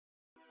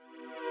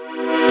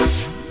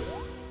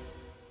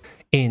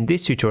In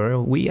this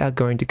tutorial, we are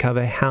going to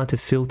cover how to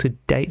filter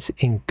dates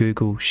in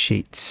Google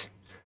Sheets.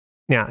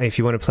 Now, if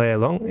you want to play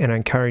along, and I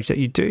encourage that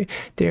you do,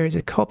 there is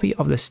a copy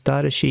of the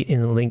starter sheet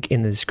in the link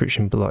in the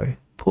description below.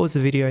 Pause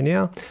the video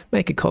now,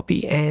 make a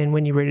copy, and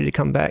when you're ready to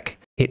come back,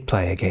 hit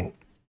play again.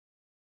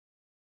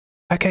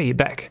 Okay, you're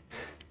back.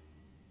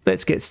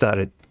 Let's get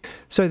started.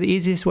 So the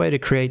easiest way to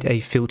create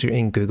a filter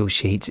in Google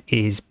Sheets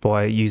is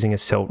by using a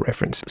cell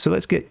reference. So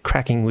let's get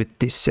cracking with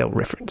this cell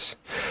reference.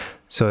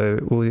 So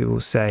we will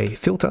say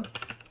filter,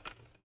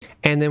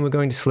 and then we're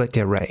going to select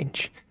our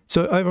range.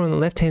 So over on the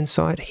left-hand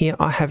side here,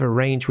 I have a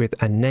range with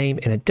a name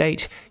and a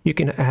date. You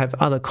can have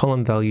other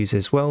column values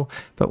as well,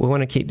 but we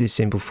want to keep this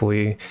simple for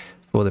you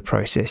for the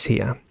process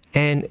here.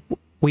 And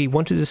we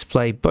want to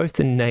display both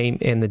the name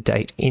and the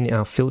date in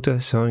our filter.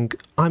 So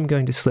I'm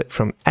going to select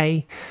from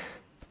A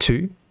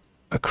to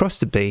across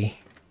to B,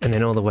 and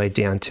then all the way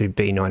down to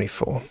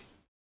B94.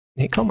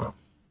 Hit comma.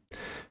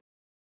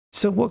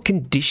 So what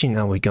condition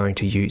are we going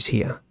to use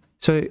here?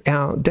 So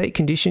our date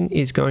condition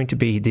is going to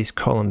be this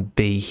column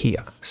B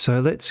here. So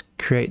let's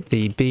create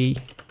the B2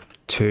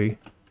 to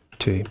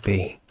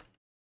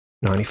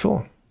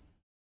B94.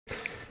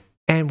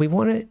 And we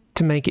want it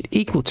to make it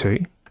equal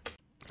to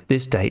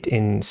this date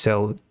in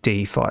cell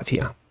D5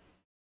 here.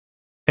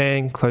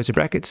 And close the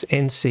brackets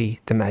and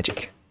see the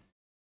magic.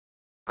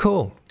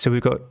 Cool. So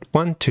we've got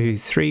 1, 2,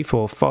 3,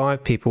 4,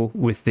 5 people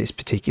with this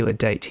particular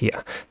date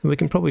here. And we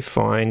can probably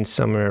find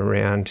somewhere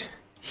around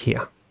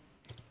here.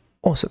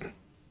 Awesome.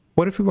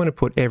 What if we want to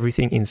put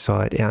everything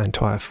inside our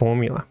entire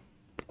formula?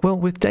 Well,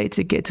 with dates,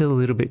 it gets a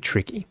little bit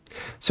tricky.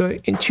 So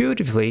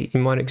intuitively,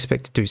 you might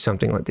expect to do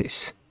something like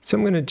this. So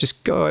I'm going to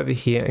just go over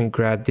here and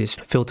grab this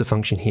filter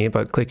function here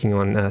by clicking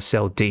on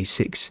cell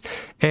D6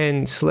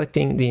 and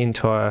selecting the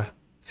entire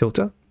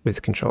filter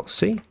with Control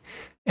C.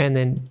 And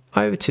then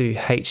over to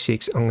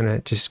H6, I'm going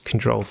to just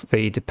Control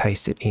V to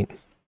paste it in.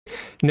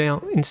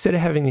 Now, instead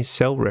of having this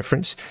cell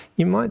reference,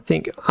 you might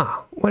think,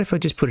 what if I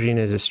just put it in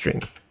as a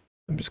string?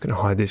 I'm just going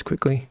to hide this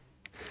quickly.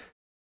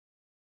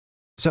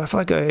 So if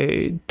I go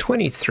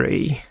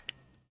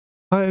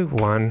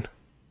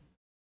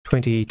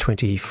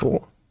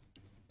 23/01/2024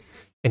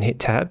 and hit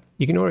tab,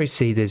 you can already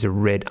see there's a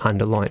red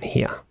underline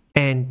here.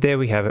 And there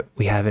we have it,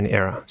 we have an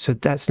error. So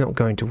that's not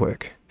going to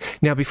work.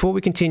 Now, before we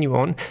continue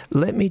on,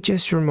 let me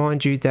just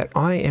remind you that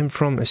I am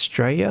from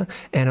Australia,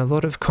 and a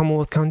lot of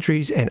Commonwealth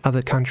countries and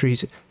other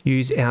countries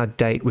use our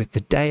date with the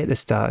day at the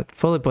start,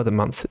 followed by the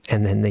month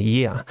and then the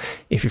year.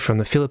 If you're from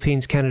the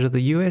Philippines, Canada,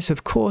 the US,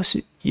 of course,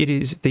 it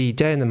is the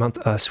day and the month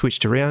are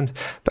switched around,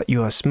 but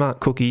you are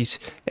smart cookies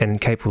and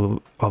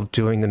capable of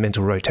doing the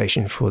mental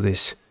rotation for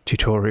this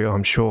tutorial,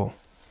 I'm sure.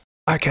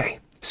 Okay,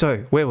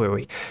 so where were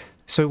we?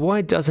 So why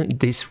doesn't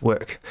this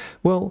work?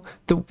 Well,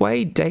 the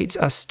way dates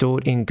are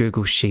stored in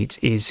Google Sheets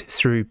is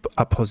through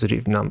a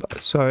positive number.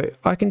 So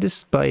I can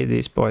display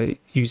this by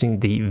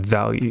using the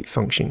value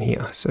function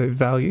here. So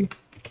value.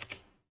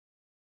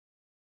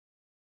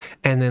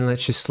 And then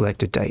let's just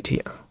select a date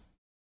here.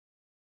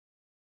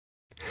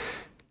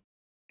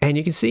 And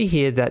you can see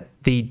here that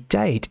the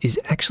date is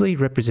actually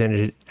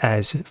represented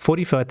as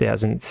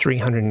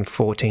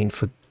 45,314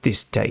 for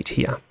this date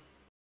here.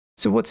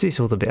 So what's this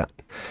all about?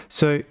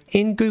 So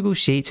in Google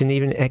Sheets and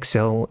even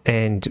Excel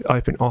and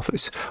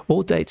OpenOffice,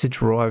 all dates are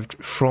derived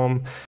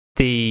from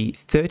the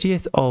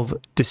 30th of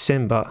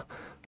December,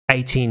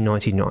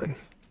 1899.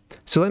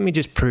 So let me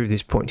just prove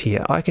this point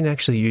here. I can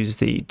actually use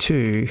the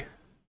to_date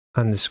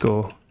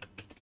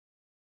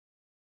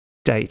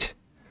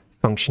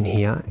function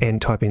here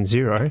and type in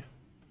 0.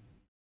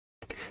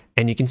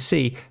 And you can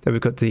see that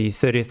we've got the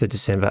 30th of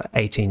December,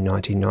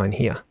 1899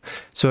 here.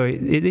 So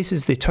this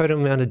is the total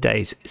amount of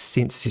days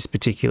since this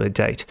particular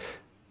date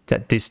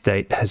that this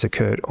date has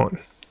occurred on.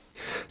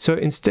 So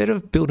instead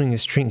of building a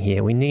string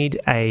here, we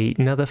need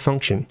another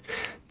function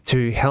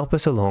to help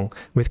us along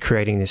with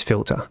creating this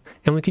filter.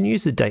 And we can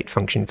use the date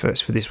function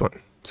first for this one.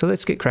 So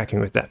let's get cracking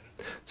with that.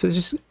 So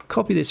just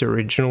copy this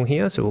original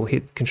here. So we'll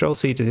hit Control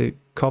C to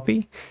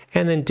copy,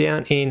 and then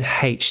down in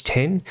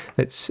H10,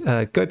 let's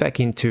go back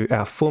into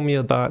our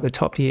formula bar at the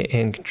top here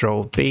and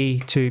Control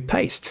V to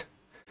paste.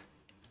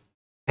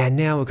 And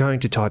now we're going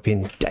to type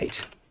in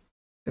date.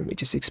 Let me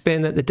just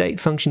expand that. The date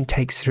function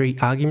takes 3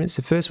 arguments.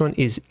 The first one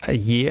is a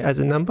year as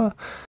a number,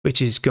 which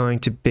is going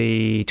to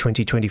be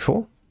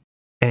 2024.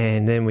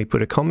 And then we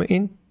put a comma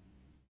in,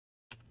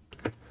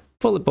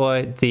 followed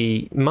by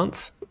the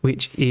month,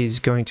 which is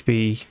going to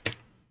be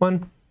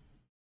 1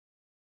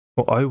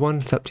 or 01,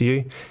 it's up to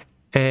you,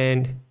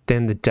 and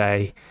then the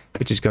day,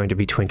 which is going to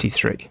be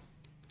 23.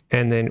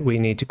 And then we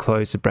need to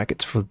close the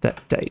brackets for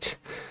that date.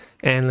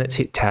 And let's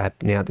hit tab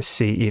now to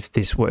see if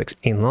this works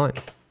inline.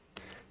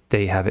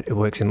 There you have it, it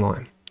works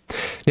inline.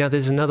 Now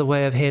there's another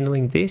way of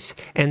handling this,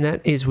 and that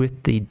is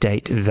with the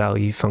date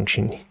value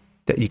function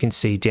that you can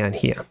see down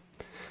here.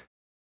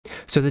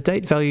 So the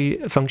date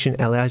value function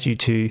allows you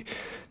to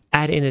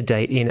add in a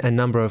date in a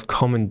number of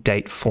common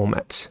date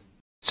formats.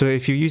 So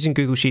if you're using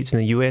Google Sheets in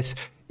the US,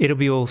 it'll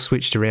be all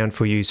switched around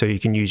for you so you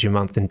can use your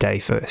month and day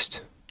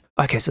first.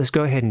 Okay, so let's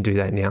go ahead and do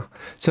that now.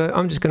 So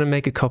I'm just going to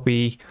make a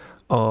copy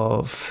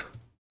of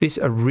this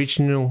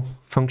original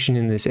function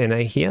in this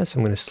NA here. So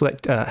I'm going to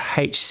select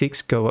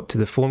H6, go up to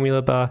the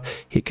formula bar,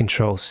 hit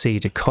Control C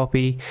to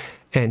copy,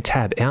 and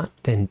tab out,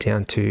 then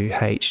down to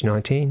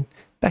H19,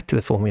 back to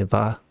the formula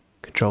bar,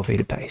 Control V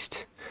to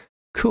paste.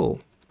 Cool.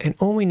 And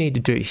all we need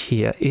to do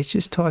here is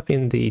just type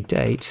in the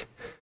date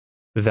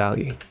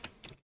value.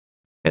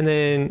 And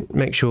then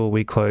make sure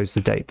we close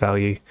the date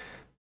value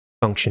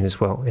function as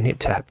well and hit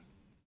tab.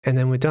 And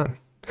then we're done.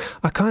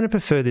 I kind of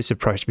prefer this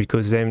approach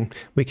because then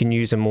we can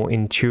use a more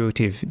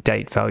intuitive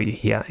date value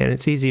here and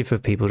it's easier for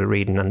people to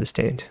read and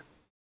understand.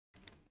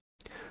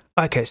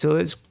 Okay, so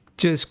let's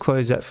just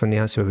close that for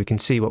now so we can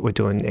see what we're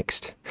doing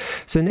next.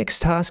 So the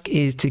next task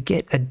is to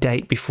get a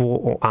date before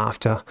or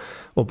after,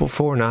 or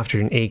before and after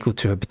and equal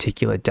to a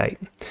particular date.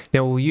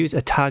 Now we'll use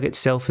a target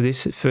cell for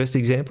this first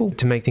example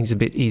to make things a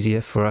bit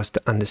easier for us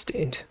to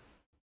understand.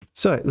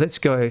 So let's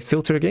go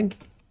filter again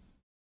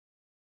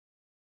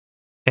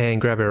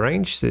and grab a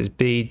range. So there's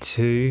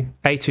A2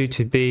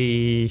 to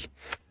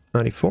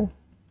B94.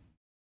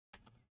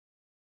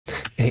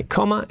 And hit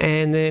comma,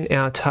 and then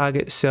our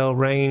target cell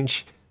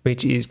range,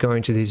 which is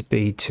going to this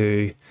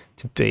B2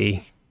 to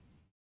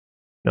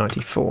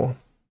B94.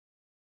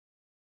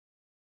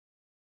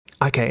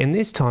 Okay, and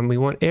this time we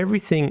want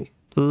everything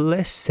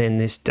less than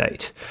this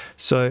date.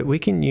 So we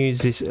can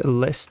use this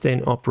less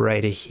than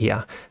operator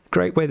here.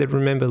 Great way to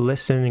remember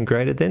less than and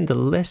greater than. The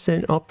less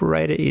than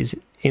operator is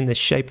in the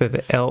shape of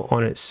an L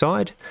on its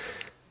side,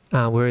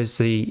 whereas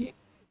the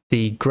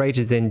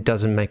greater than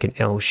doesn't make an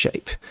L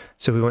shape.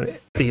 So we want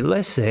the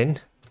less than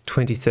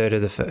 23rd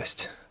of the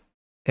 1st.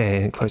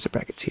 And close the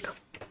brackets here.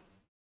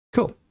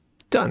 Cool,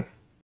 done.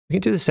 We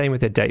can do the same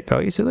with the date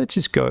value. So let's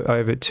just go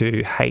over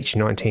to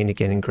H19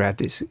 again and grab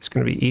this. It's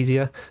going to be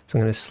easier. So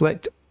I'm going to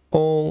select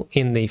all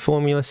in the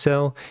formula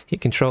cell,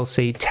 hit Control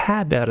C,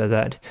 tab out of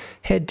that,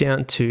 head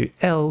down to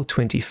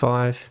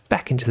L25,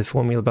 back into the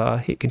formula bar,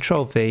 hit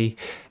Control V,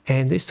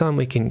 and this time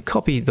we can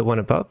copy the one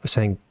above by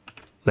saying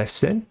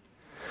less than.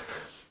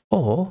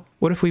 Or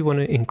what if we want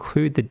to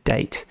include the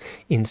date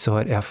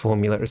inside our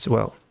formula as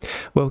well?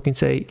 Well, we can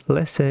say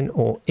less than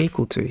or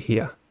equal to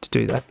here to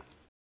do that.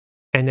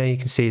 And now you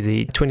can see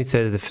the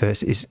 23rd of the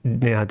 1st is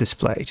now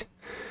displayed.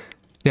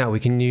 Now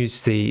we can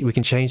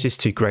change this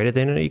to greater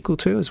than or equal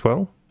to as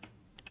well.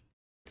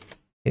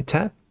 Hit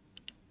tab.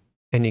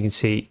 And you can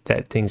see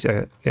that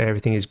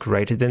everything is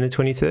greater than the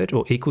 23rd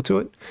or equal to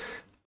it.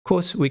 Of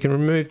course, we can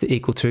remove the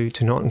equal to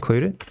not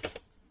include it.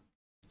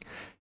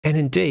 And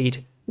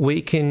indeed,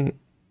 we can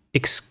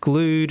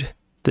exclude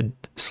the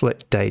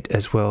select date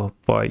as well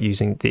by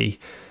using the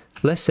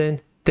less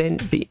than, then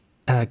the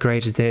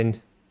greater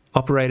than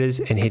operators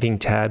and hitting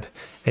tab.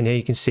 And now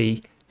you can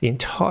see the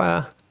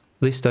entire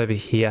list over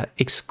here,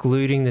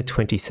 excluding the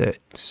 23rd.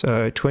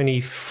 So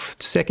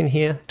 22nd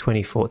here,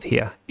 24th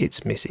here,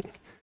 it's missing.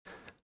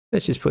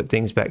 Let's just put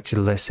things back to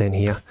the less than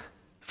here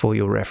for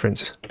your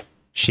reference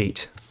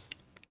sheet.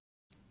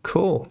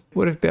 Cool.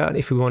 What about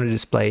if we want to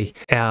display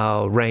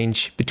our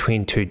range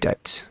between two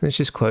dates? Let's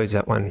just close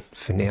that one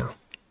for now.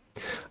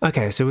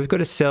 Okay, so we've got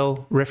a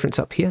cell reference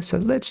up here. So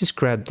let's just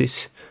grab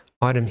this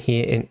item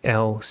here in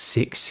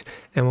L6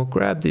 and we'll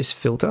grab this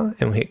filter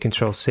and we'll hit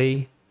Control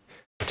C,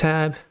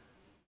 tab,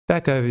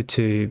 back over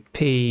to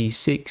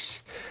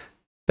P6,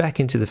 back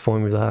into the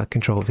formula,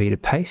 Control V to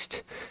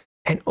paste.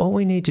 And all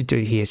we need to do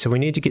here, so we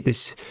need to get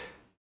this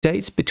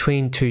dates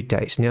between two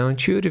dates. Now,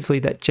 intuitively,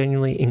 that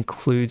generally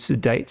includes the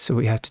dates. So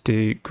we have to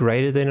do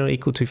greater than or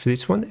equal to for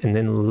this one, and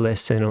then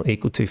less than or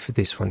equal to for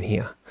this one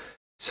here.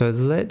 So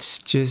let's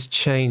just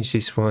change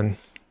this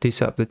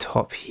up the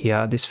top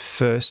here, this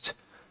first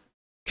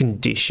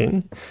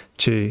condition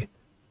to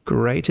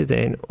greater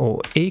than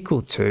or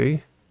equal to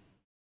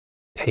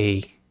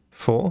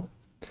P4,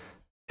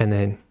 and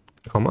then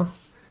comma.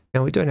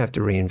 Now we don't have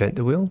to reinvent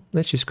the wheel.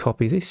 Let's just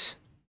copy this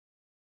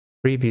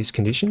previous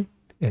condition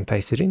and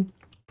paste it in.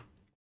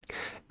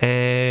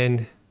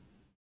 And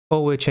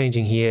all we're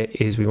changing here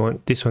is we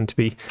want this one to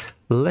be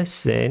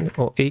less than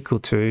or equal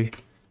to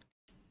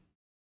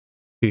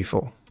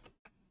Q4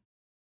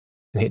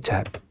 and hit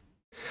tab.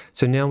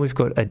 So now we've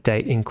got a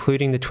date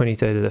including the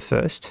 23rd of the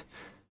 1st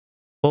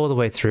all the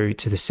way through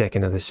to the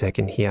 2nd of the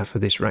 2nd here for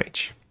this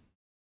range.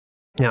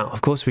 Now,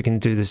 of course, we can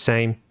do the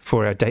same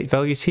for our date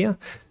values here.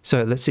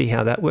 So let's see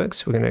how that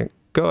works. We're going to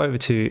go over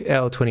to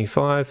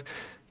L25,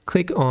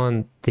 click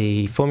on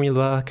the formula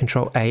bar,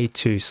 Control A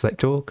to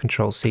select all,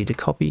 Control C to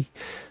copy,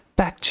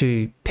 back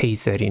to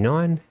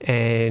P39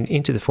 and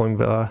into the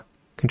formula bar,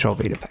 Control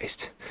V to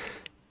paste.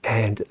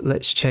 And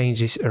let's change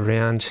this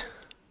around.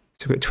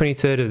 So we've got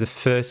 23rd of the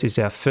 1st is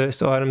our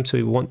first item, so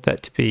we want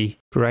that to be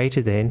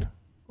greater than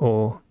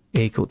or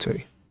equal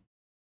to.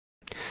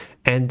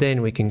 And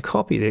then we can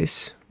copy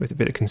this with a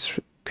bit of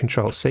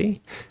Control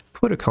C,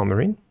 put a comma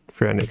in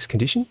for our next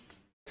condition,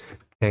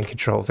 and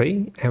Control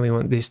V, and we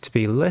want this to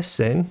be less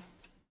than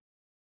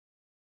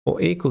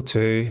or equal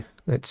to,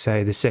 let's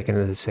say, the 2nd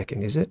of the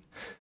 2nd, is it?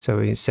 So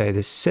we can say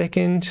the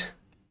 2nd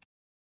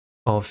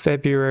of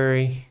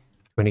February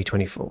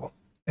 2024,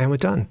 and we're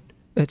done.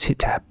 Let's hit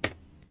tab.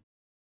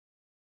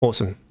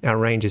 Awesome, our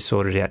range is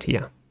sorted out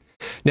here.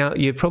 Now,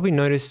 you probably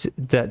noticed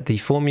that the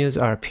formulas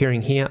are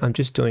appearing here. I'm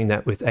just doing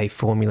that with a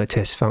formula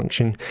test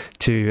function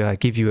to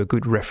give you a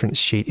good reference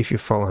sheet if you're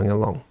following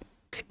along.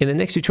 In the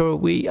next tutorial,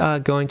 we are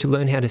going to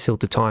learn how to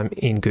filter time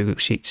in Google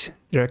Sheets.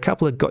 There are a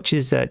couple of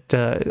gotchas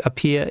that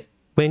appear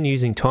when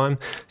using time,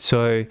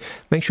 so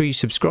make sure you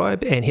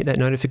subscribe and hit that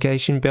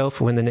notification bell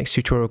for when the next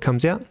tutorial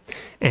comes out.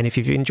 And if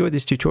you've enjoyed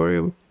this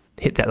tutorial,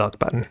 hit that like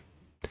button.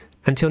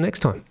 Until next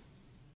time.